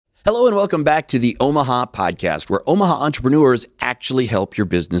Hello and welcome back to the Omaha Podcast, where Omaha entrepreneurs actually help your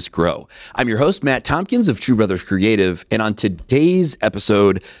business grow. I'm your host, Matt Tompkins of True Brothers Creative, and on today's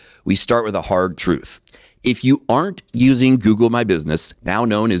episode, we start with a hard truth. If you aren't using Google My Business, now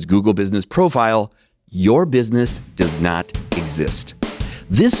known as Google Business Profile, your business does not exist.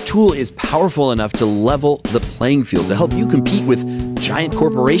 This tool is powerful enough to level the playing field, to help you compete with giant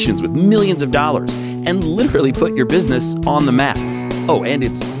corporations with millions of dollars and literally put your business on the map. Oh, and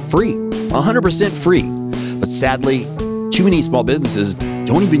it's free, 100% free. But sadly, too many small businesses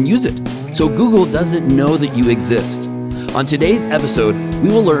don't even use it. So Google doesn't know that you exist. On today's episode, we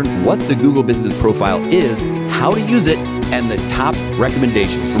will learn what the Google Business Profile is, how to use it, and the top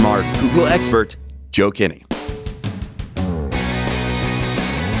recommendations from our Google expert, Joe Kinney.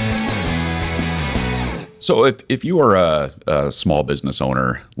 So if you are a small business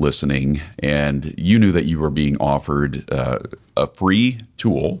owner listening and you knew that you were being offered a free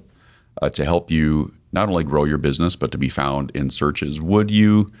tool to help you not only grow your business, but to be found in searches, would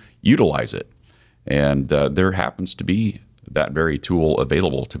you utilize it? And there happens to be that very tool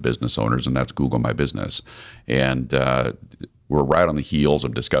available to business owners, and that's Google My Business. And we're right on the heels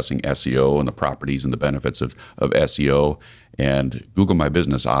of discussing SEO and the properties and the benefits of SEO. And Google My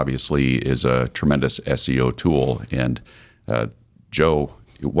Business obviously is a tremendous SEO tool. And Joe,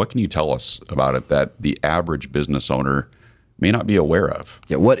 what can you tell us about it that the average business owner may not be aware of?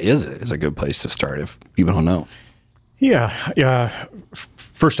 Yeah, what is it? Is a good place to start if people don't know. Yeah.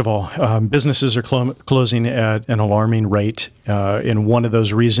 First of all, businesses are closing at an alarming rate. And one of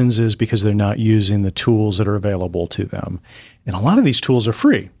those reasons is because they're not using the tools that are available to them. And a lot of these tools are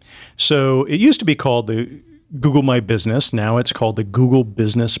free. So it used to be called the Google My Business. Now it's called the Google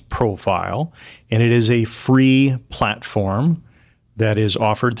Business Profile. And it is a free platform that is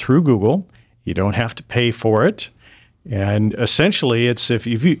offered through Google. You don't have to pay for it. And essentially, it's if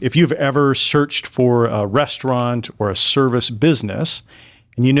you've ever searched for a restaurant or a service business,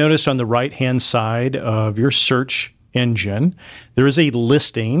 and you notice on the right-hand side of your search engine, there is a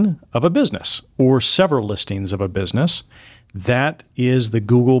listing of a business or several listings of a business. That is the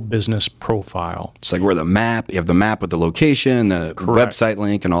Google Business Profile. It's like where you have the map with the location, the website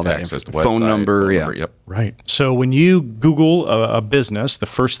link, and all that. Access the phone number. Yep. Right. So when you Google a business, the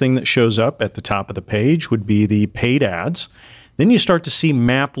first thing that shows up at the top of the page would be the paid ads. Then you start to see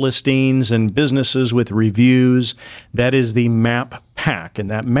map listings and businesses with reviews. That is the map pack.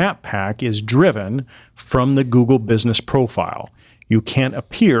 And that map pack is driven from the Google Business Profile. You can't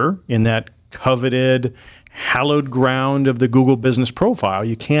appear in that coveted, hallowed ground of the Google Business Profile.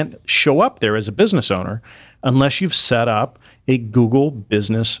 You can't show up there as a business owner unless you've set up a Google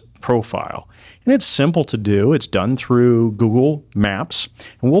Business Profile. And it's simple to do. It's done through Google Maps.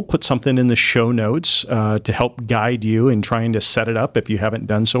 And we'll put something in the show notes to help guide you in trying to set it up if you haven't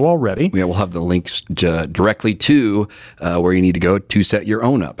done so already. Yeah, we'll have the links directly to where you need to go to set your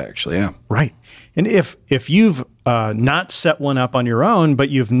own up, actually. Yeah. Right. And if you've not set one up on your own, but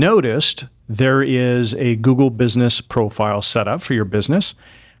you've noticed there is a Google Business Profile set up for your business,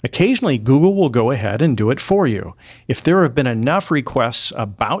 occasionally Google will go ahead and do it for you. If there have been enough requests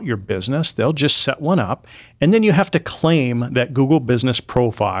about your business, they'll just set one up, and then you have to claim that Google Business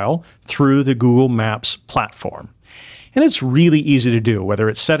Profile through the Google Maps platform. And it's really easy to do, whether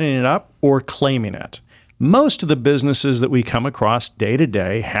it's setting it up or claiming it. Most of the businesses that we come across day to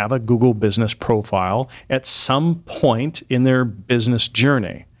day have a Google Business Profile at some point in their business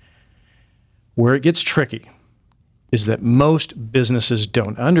journey. Where it gets tricky is that most businesses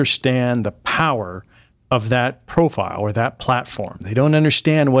don't understand the power of that profile or that platform. They don't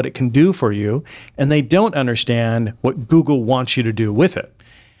understand what it can do for you, and they don't understand what Google wants you to do with it.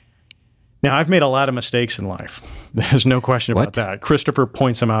 Now, I've made a lot of mistakes in life. There's no question about that. Christopher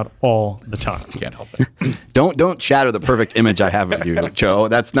points them out all the time. Can't help it. Don't shatter the perfect image I have of you, Joe.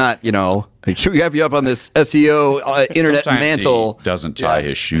 That's not, we have you up on this SEO internet Sometimes mantle. He doesn't tie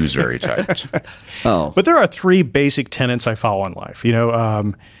his shoes very tight. Oh, But there are three basic tenets I follow in life.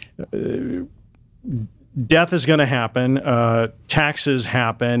 Death is going to happen, taxes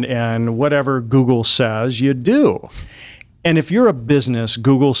happen, and whatever Google says, you do. And if you're a business,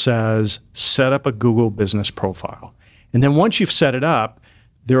 Google says, set up a Google Business Profile. And then once you've set it up,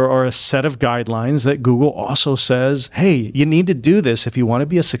 there are a set of guidelines that Google also says, hey, you need to do this if you want to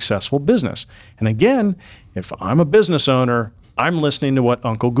be a successful business. And again, if I'm a business owner, I'm listening to what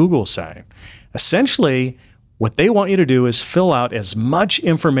Uncle Google's saying. Essentially, what they want you to do is fill out as much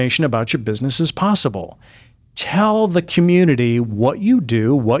information about your business as possible. Tell the community what you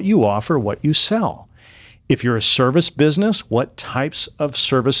do, what you offer, what you sell. If you're a service business, what types of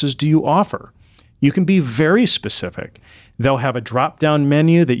services do you offer? You can be very specific. They'll have a drop-down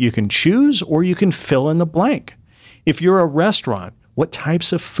menu that you can choose, or you can fill in the blank. If you're a restaurant, what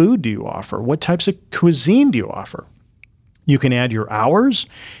types of food do you offer? What types of cuisine do you offer? You can add your hours.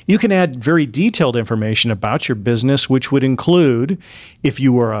 You can add very detailed information about your business, which would include if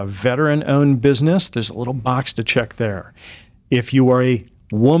you are a veteran-owned business, there's a little box to check there. If you are a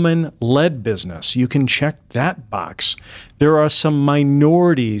woman-led business, you can check that box. There are some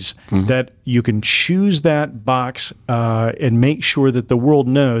minorities that you can choose that box and make sure that the world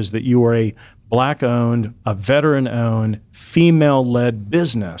knows that you are a Black-owned, a veteran-owned, female-led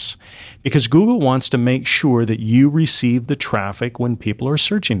business, because Google wants to make sure that you receive the traffic when people are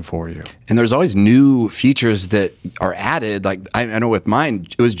searching for you. And there's always new features that are added. Like I know with mine,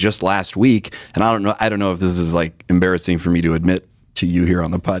 it was just last week, and I don't know if this is like embarrassing for me to admit to you here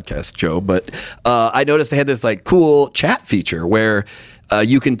on the podcast, Joe, but I noticed they had this like cool chat feature where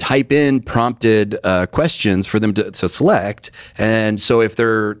you can type in prompted questions for them to select, and so if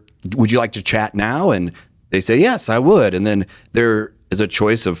they're would you like to chat now? And they say, yes, I would. And then there is a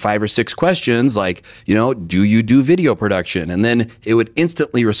choice of 5 or 6 questions like, do you do video production? And then it would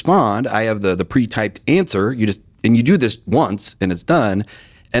instantly respond. I have the pre-typed answer. You do this once and it's done.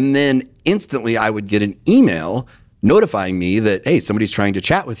 And then instantly I would get an email notifying me that, hey, somebody's trying to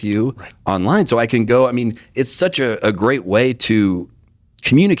chat with you online. So I can go, it's such a great way to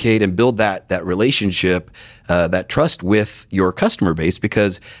communicate and build that relationship, that trust with your customer base,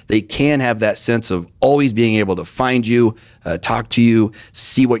 because they can have that sense of always being able to find you, talk to you,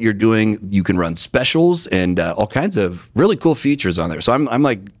 see what you're doing. You can run specials and all kinds of really cool features on there. So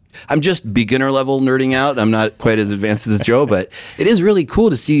I'm just beginner level nerding out. I'm not quite as advanced as Joe, but it is really cool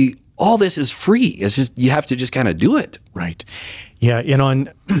to see all this is free. It's just, you have to just kind of do it. Right. Yeah, and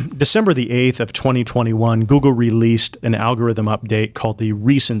on December the 8th of 2021, Google released an algorithm update called the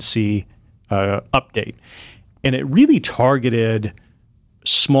Recency Update. And it really targeted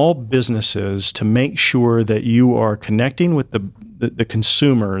small businesses to make sure that you are connecting with the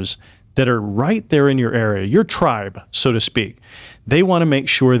consumers that are right there in your area, your tribe, so to speak. They want to make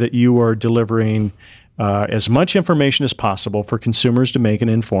sure that you are delivering as much information as possible for consumers to make an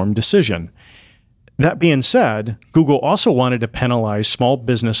informed decision. That being said, Google also wanted to penalize small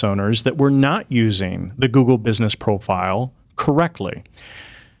business owners that were not using the Google Business Profile correctly.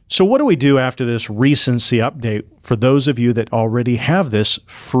 So what do we do after this recency update for those of you that already have this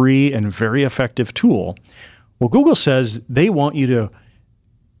free and very effective tool? Well, Google says they want you to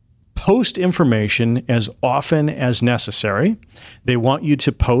post information as often as necessary. They want you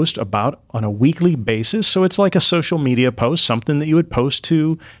to post about on a weekly basis. So it's like a social media post, something that you would post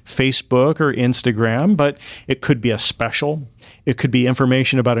to Facebook or Instagram, but it could be a special. It could be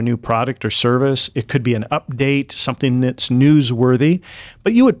information about a new product or service. It could be an update, something that's newsworthy,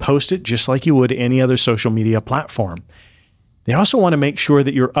 but you would post it just like you would any other social media platform. They also want to make sure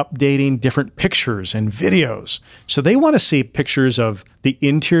that you're updating different pictures and videos. So they want to see pictures of the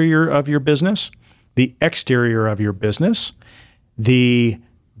interior of your business, the exterior of your business, the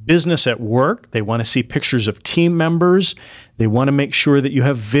business at work. They want to see pictures of team members. They want to make sure that you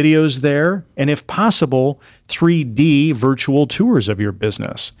have videos there, and if possible, 3D virtual tours of your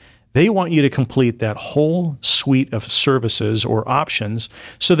business. They want you to complete that whole suite of services or options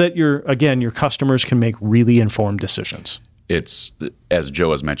so that your customers can make really informed decisions. It's, as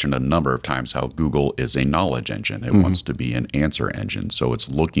Joe has mentioned a number of times, how Google is a knowledge engine. It wants to be an answer engine. So it's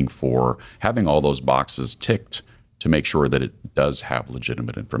looking for having all those boxes ticked to make sure that it does have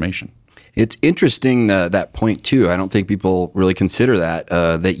legitimate information. It's interesting that point too. I don't think people really consider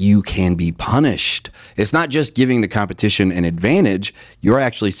that you can be punished. It's not just giving the competition an advantage. You're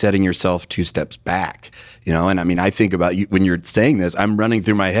actually setting yourself 2 steps back. And I think about you when you're saying this. I'm running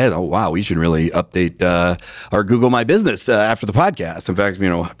through my head. Oh wow, we should really update our Google My Business after the podcast. In fact,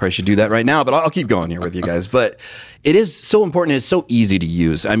 I probably should do that right now. But I'll keep going here with you guys. But it is so important. It's so easy to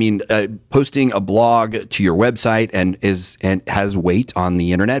use. Posting a blog to your website and has weight on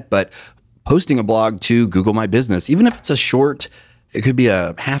the internet, but posting a blog to Google My Business, even if it's a short, it could be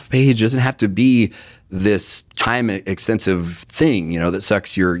a half page, doesn't have to be this time extensive thing, that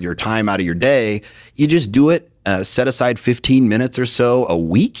sucks your time out of your day. You just do it, set aside 15 minutes or so a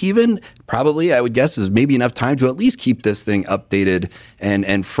week even, probably I would guess is maybe enough time to at least keep this thing updated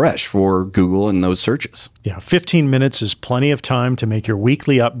and fresh for Google and those searches. Yeah, 15 minutes is plenty of time to make your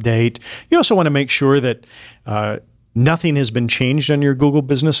weekly update. You also want to make sure that nothing has been changed on your Google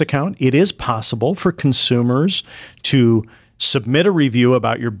Business account. It is possible for consumers to submit a review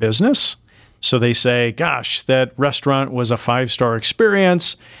about your business. So they say, gosh, that restaurant was a 5-star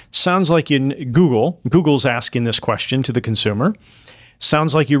experience. Sounds like Google's asking this question to the consumer.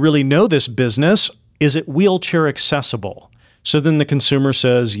 Sounds like you really know this business. Is it wheelchair accessible? So then the consumer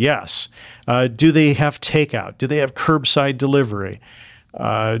says yes. Do they have takeout? Do they have curbside delivery?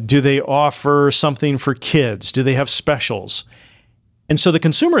 Do they offer something for kids? Do they have specials? And so the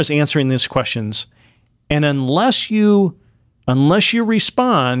consumer is answering these questions. And unless you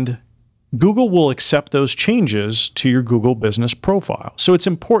respond, Google will accept those changes to your Google business profile. So it's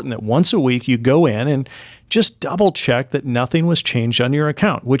important that once a week you go in and just double check that nothing was changed on your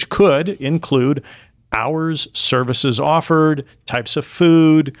account, which could include hours, services offered, types of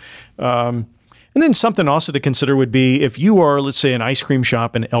food. And then something also to consider would be if you are, let's say, an ice cream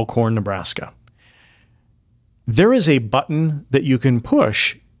shop in Elkhorn, Nebraska, there is a button that you can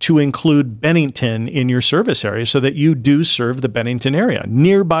push to include Bennington in your service area so that you do serve the Bennington area,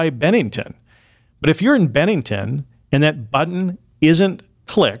 nearby Bennington. But if you're in Bennington and that button isn't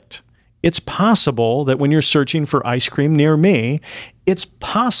clicked, it's possible that when you're searching for ice cream near me, it's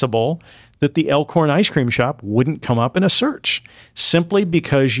possible that the Elkhorn ice cream shop wouldn't come up in a search simply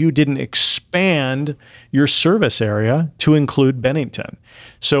because you didn't expand your service area to include Bennington.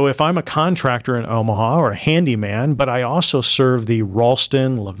 So if I'm a contractor in Omaha or a handyman, but I also serve the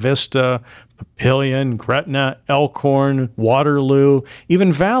Ralston, La Vista, Papillion, Gretna, Elkhorn, Waterloo,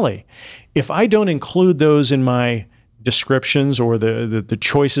 even Valley, if I don't include those in my descriptions or the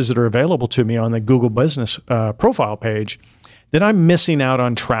choices that are available to me on the Google Business profile page, then I'm missing out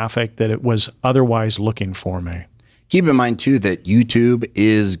on traffic that it was otherwise looking for me. Keep in mind, too, that YouTube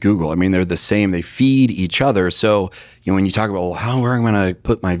is Google. I mean, they're the same. They feed each other. So, when you talk about, where am I going to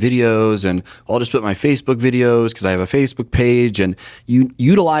put my videos? And I'll just put my Facebook videos because I have a Facebook page. And you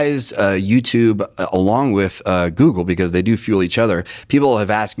utilize YouTube along with Google because they do fuel each other. People have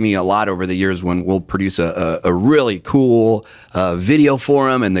asked me a lot over the years when we'll produce a really cool video for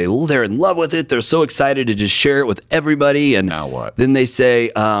them, and they're in love with it. They're so excited to just share it with everybody. And now what? Then they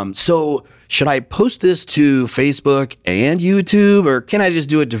say, so should I post this to Facebook and YouTube, or can I just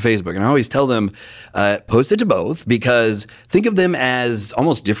do it to Facebook? And I always tell them, post it to both, because think of them as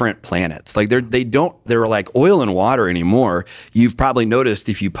almost different planets. Like they're like oil and water anymore. You've probably noticed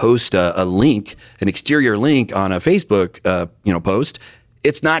if you post a link, an exterior link on a Facebook, post,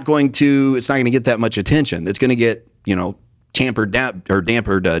 it's not going to get that much attention. It's going to get, tampered down or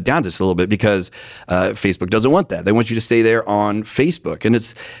dampered down just a little bit because Facebook doesn't want that. They want you to stay there on Facebook. And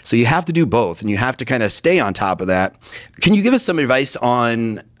so you have to do both, and you have to kind of stay on top of that. Can you give us some advice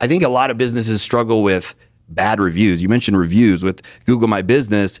on, I think a lot of businesses struggle with bad reviews. You mentioned reviews with Google My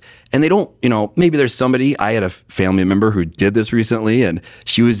Business, and they don't, maybe there's somebody, I had a family member who did this recently, and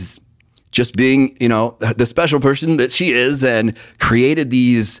she was just being, the special person that she is, and created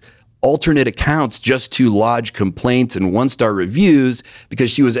these alternate accounts just to lodge complaints and one-star reviews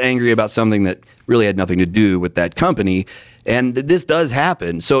because she was angry about something that really had nothing to do with that company. And this does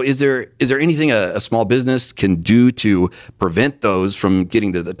happen. So is there anything a small business can do to prevent those from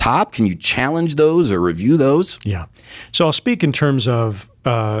getting to the top? Can you challenge those or review those? Yeah. So I'll speak in terms of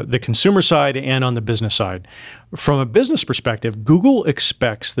the consumer side and on the business side. From a business perspective, Google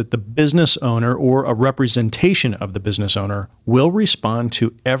expects that the business owner or a representation of the business owner will respond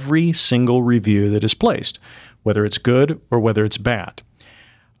to every single review that is placed, whether it's good or whether it's bad.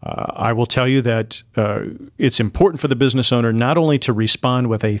 I will tell you that it's important for the business owner not only to respond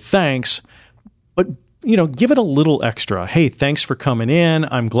with a thanks, but give it a little extra. Hey, thanks for coming in.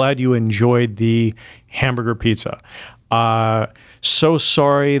 I'm glad you enjoyed the hamburger pizza. So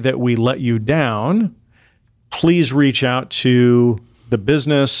sorry that we let you down. Please reach out to the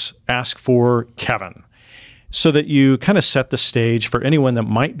business, ask for Kevin, so that you kind of set the stage for anyone that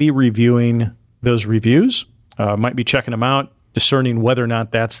might be reviewing those reviews, might be checking them out, discerning whether or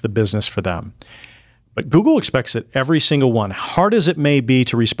not that's the business for them. But Google expects that every single one, hard as it may be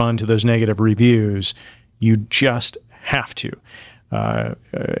to respond to those negative reviews, you just have to.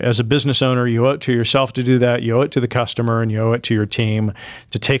 As a business owner, you owe it to yourself to do that. You owe it to the customer, and you owe it to your team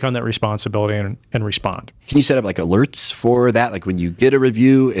to take on that responsibility and respond. Can you set up like alerts for that? Like when you get a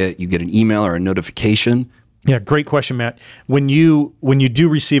review, you get an email or a notification? Yeah, great question, Matt. When you do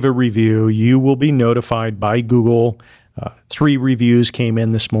receive a review, you will be notified by Google. 3 reviews came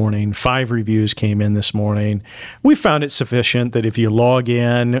in this morning. 5 reviews came in this morning. We found it sufficient that if you log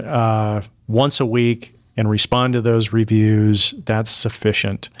in once a week and respond to those reviews, that's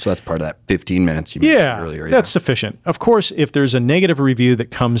sufficient. So that's part of that 15 minutes you mentioned earlier. Yeah, that's sufficient. Of course, if there's a negative review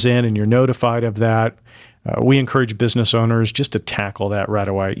that comes in and you're notified of that, we encourage business owners just to tackle that right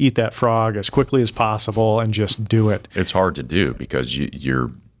away. Eat that frog as quickly as possible and just do it. It's hard to do because you're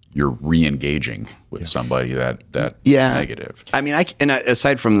re-engaging with somebody that negative. I mean, and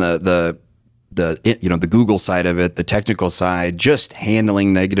aside from the the Google side of it, the technical side, just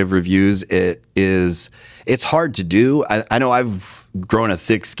handling negative reviews, it's hard to do. I know I've grown a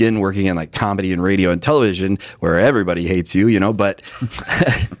thick skin working in like comedy and radio and television where everybody hates you, but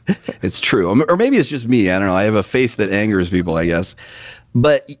it's true. Or maybe it's just me. I don't know. I have a face that angers people, I guess.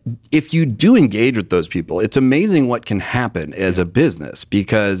 But if you do engage with those people, it's amazing what can happen as a business,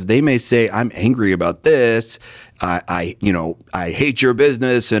 because they may say, I'm angry about this. I hate your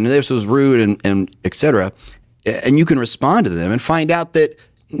business and this was rude and et cetera. And you can respond to them and find out that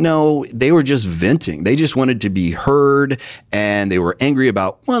no, they were just venting. They just wanted to be heard, and they were angry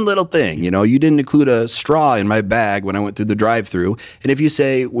about one little thing. You didn't include a straw in my bag when I went through the drive-through. And if you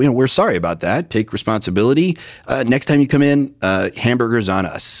say, we're sorry about that, take responsibility. Next time you come in, hamburgers on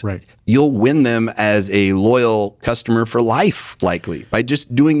us. Right. You'll win them as a loyal customer for life, likely, by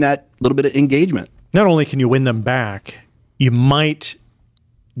just doing that little bit of engagement. Not only can you win them back, you might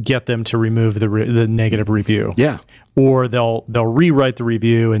get them to remove the negative review. Yeah. Or they'll rewrite the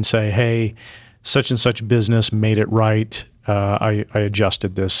review and say, hey, such and such business made it right. I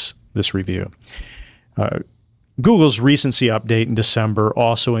adjusted this review. Google's recency update in December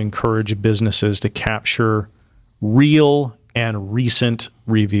also encouraged businesses to capture real and recent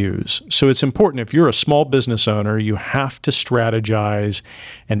reviews. So it's important, if you're a small business owner, you have to strategize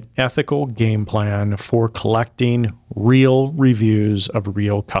an ethical game plan for collecting real reviews of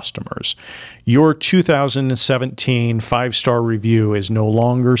real customers. Your 2017 5-star review is no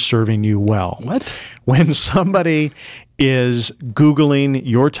longer serving you well. What? When somebody is Googling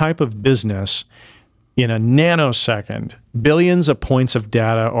your type of business, in a nanosecond, billions of points of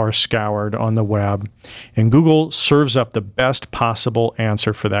data are scoured on the web, and Google serves up the best possible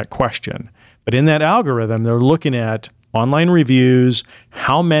answer for that question. But in that algorithm, they're looking at online reviews,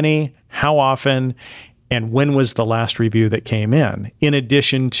 how many, how often, and when was the last review that came in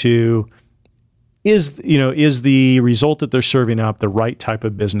addition to, is the result that they're serving up the right type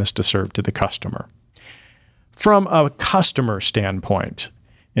of business to serve to the customer? From a customer standpoint,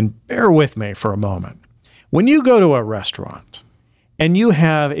 and bear with me for a moment, when you go to a restaurant and you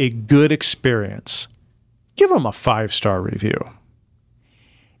have a good experience, give them a 5-star review.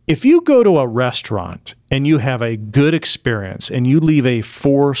 If you go to a restaurant and you have a good experience and you leave a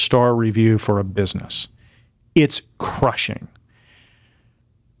 4-star review for a business, it's crushing.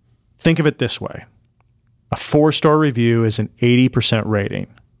 Think of it this way. A 4-star review is an 80% rating.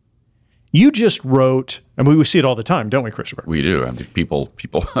 You just wrote, and we see it all the time, don't we, Christopher? We do. I mean, people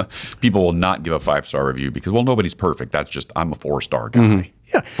will not give a 5-star review because, well, nobody's perfect. That's just, I'm a 4-star guy. Mm-hmm.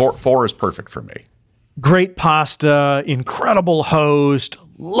 Yeah. Four is perfect for me. Great pasta, incredible host,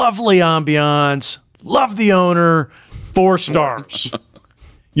 lovely ambiance, love the owner, 4 stars.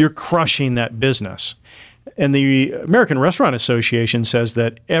 You're crushing that business. And the American Restaurant Association says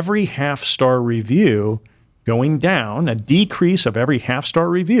that every half-star review going down, a decrease of every half-star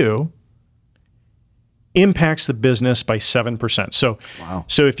review, impacts the business by 7%. So, wow.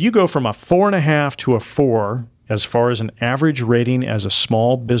 So if you go from a 4.5 to a 4, as far as an average rating as a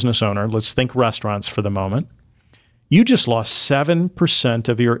small business owner, let's think restaurants for the moment, you just lost 7%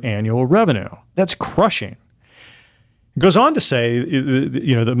 of your annual revenue. That's crushing. It goes on to say,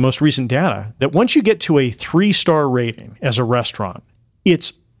 the most recent data, that once you get to a 3-star rating as a restaurant,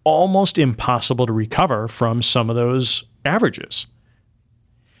 it's almost impossible to recover from some of those averages.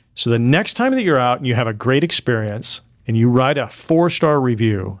 So the next time that you're out and you have a great experience and you write a 4-star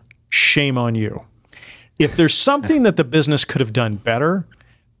review, shame on you. If there's something that the business could have done better,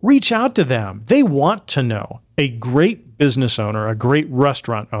 reach out to them. They want to know. A great business owner, a great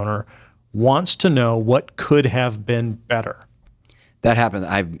restaurant owner wants to know what could have been better. That happens.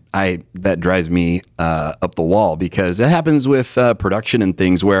 That drives me up the wall, because that happens with production and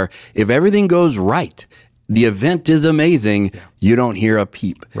things where if everything goes right, the event is amazing, you don't hear a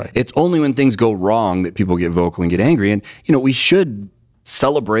peep. Right. It's only when things go wrong that people get vocal and get angry. And, we should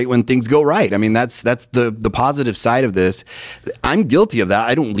celebrate when things go right. I mean, that's the positive side of this. I'm guilty of that.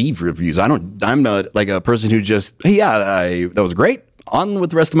 I don't leave reviews. I'm not like a person who just, hey, that was great. On with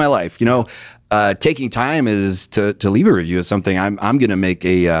the rest of my life. Taking time is to leave a review is something I'm going to make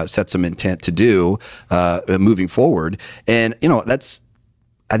set some intent to do moving forward. And,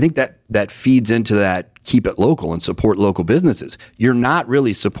 I think that feeds into that keep it local and support local businesses. You're not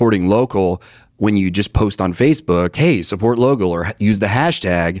really supporting local when you just post on Facebook, hey, support local, or use the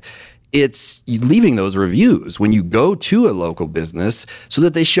hashtag. It's leaving those reviews when you go to a local business so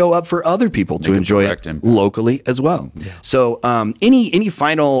that they show up for other people to enjoy it locally as well. Yeah. So any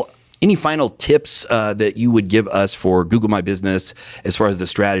final Any final tips that you would give us for Google My Business as far as the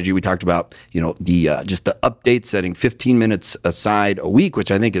strategy? We talked about, the just the updates, setting 15 minutes aside a week, which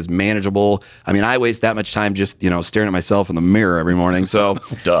I think is manageable. I mean, I waste that much time just, staring at myself in the mirror every morning. So,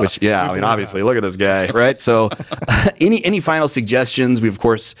 obviously, look at this guy, right? So, any final suggestions? We, of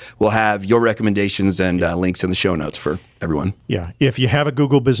course, will have your recommendations and links in the show notes for everyone. Yeah. If you have a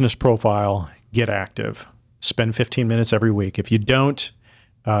Google business profile, get active. Spend 15 minutes every week. If you don't,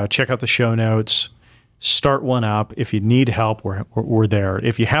 check out the show notes. Start one up. If you need help, we're there.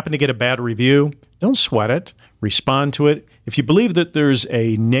 If you happen to get a bad review, don't sweat it. Respond to it. If you believe that there's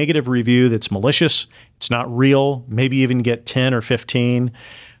a negative review that's malicious, it's not real, maybe even get 10 or 15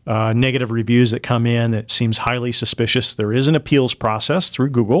 negative reviews that come in that seems highly suspicious, there is an appeals process through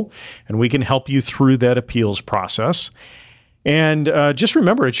Google, and we can help you through that appeals process. And just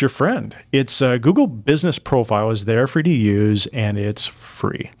remember, it's your friend. It's Google Business Profile is there for you to use, and it's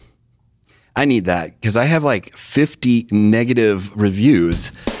free. I need that because I have like 50 negative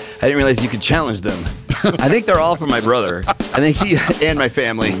reviews. I didn't realize you could challenge them. I think they're all from my brother. I think he and my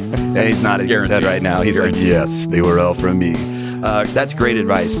family. And he's nodding his head right now. He's like, yes, they were all from me. That's great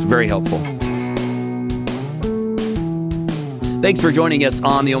advice. Very helpful. Thanks for joining us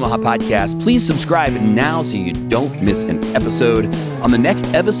on the Omaha Podcast. Please subscribe now so you don't miss an episode. On the next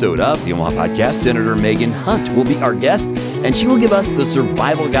episode of the Omaha Podcast, Senator Megan Hunt will be our guest, and she will give us the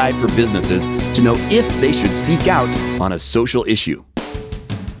survival guide for businesses to know if they should speak out on a social issue.